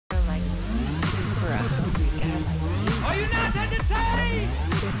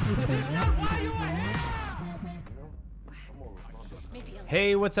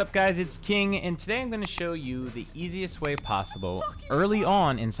Hey, what's up guys, it's King, and today I'm going to show you the easiest way possible early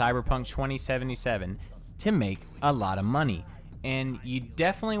on in Cyberpunk 2077 to make a lot of money. And you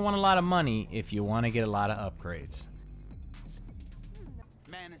definitely want a lot of money if you want to get a lot of upgrades.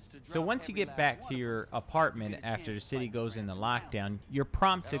 So once you get back to your apartment after the city goes into lockdown, you're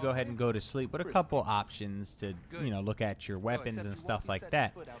prompt to go ahead and go to sleep with a couple options to, look at your weapons and stuff like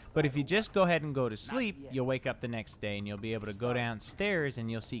that. But if you just go ahead and go to sleep, you'll wake up the next day and you'll be able to go downstairs and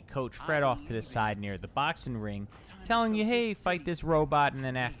you'll see Coach Fred off to the side near the boxing ring telling you, hey, fight this robot, and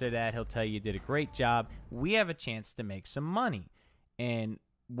then after that he'll tell you did a great job. We have a chance to make some money. And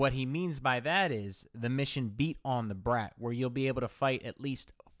what he means by that is the mission Beat on the Brat, where you'll be able to fight at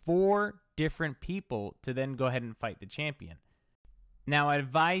least 4 different people to then go ahead and fight the champion. Now, I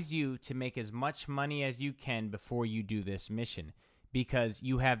advise you to make as much money as you can before you do this mission, because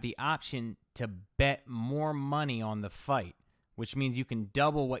you have the option to bet more money on the fight, which means you can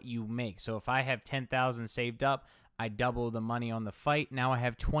double what you make. So if I have 10,000 saved up, I double the money on the fight. Now I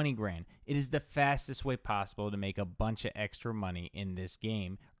have 20 grand. It is the fastest way possible to make a bunch of extra money in this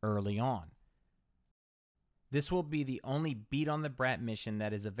game early on. This will be the only Beat on the Brat mission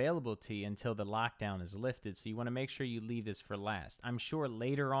that is available to you until the lockdown is lifted, so you want to make sure you leave this for last. I'm sure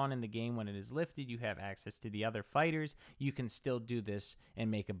later on in the game when it is lifted, you have access to the other fighters. You can still do this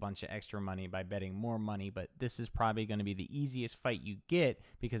and make a bunch of extra money by betting more money, but this is probably going to be the easiest fight you get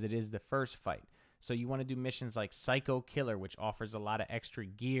because it is the first fight. So you want to do missions like Psycho Killer, which offers a lot of extra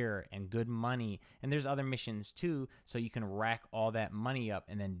gear and good money. And there's other missions too, so you can rack all that money up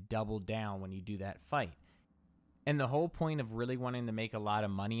and then double down when you do that fight. And the whole point of really wanting to make a lot of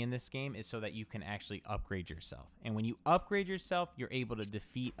money in this game is so that you can actually upgrade yourself. And when you upgrade yourself, you're able to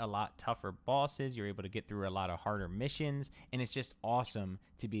defeat a lot tougher bosses. You're able to get through a lot of harder missions. And it's just awesome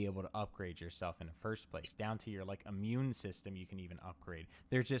to be able to upgrade yourself in the first place. Down to your immune system, you can even upgrade.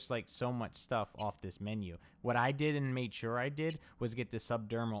 There's just so much stuff off this menu. What I did and made sure I did was get the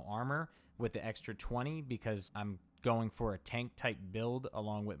subdermal armor with the extra 20 because I'm going for a tank type build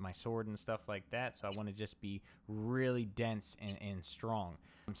along with my sword and stuff like that, so I want to just be really dense and strong.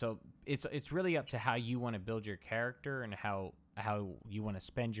 So it's really up to how you want to build your character and how you want to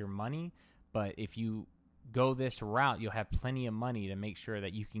spend your money. But if you go this route, you'll have plenty of money to make sure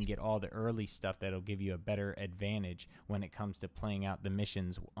that you can get all the early stuff that'll give you a better advantage when it comes to playing out the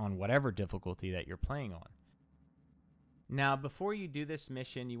missions on whatever difficulty that you're playing on. Now, before you do this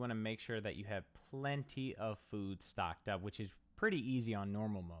mission, you want to make sure that you have plenty of food stocked up, which is pretty easy on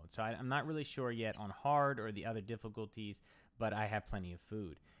normal mode. So I'm not really sure yet on hard or the other difficulties, but I have plenty of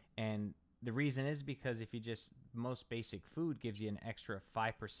food. And the reason is because if you just, most basic food gives you an extra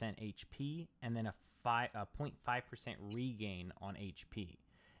 5% HP and then a 0.5% regain on HP.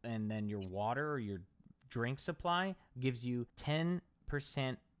 And then your water or your drink supply gives you 10%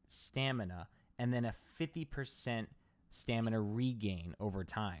 stamina and then a 50% stamina regain over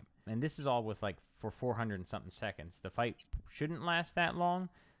time. And this is all with for 400 and something seconds. The fight shouldn't last that long,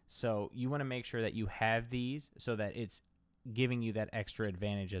 so you want to make sure that you have these so that it's giving you that extra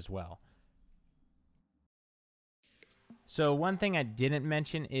advantage as well. So one thing I didn't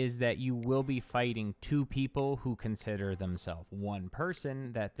mention is that you will be fighting 2 people who consider themselves one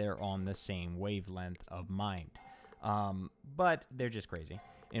person, that they're on the same wavelength of mind. But they're just crazy,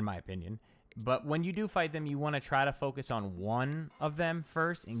 in my opinion. But when you do fight them, you want to try to focus on one of them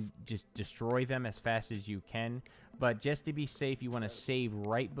first and just destroy them as fast as you can. But just to be safe, you want to save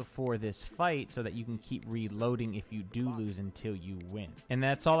right before this fight so that you can keep reloading if you do lose until you win. And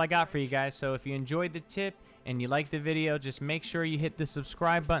that's all I got for you guys. So if you enjoyed the tip and you liked the video, just make sure you hit the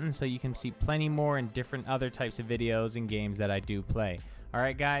subscribe button so you can see plenty more and different other types of videos and games that I do play.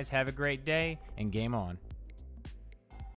 Alright guys, have a great day and game on.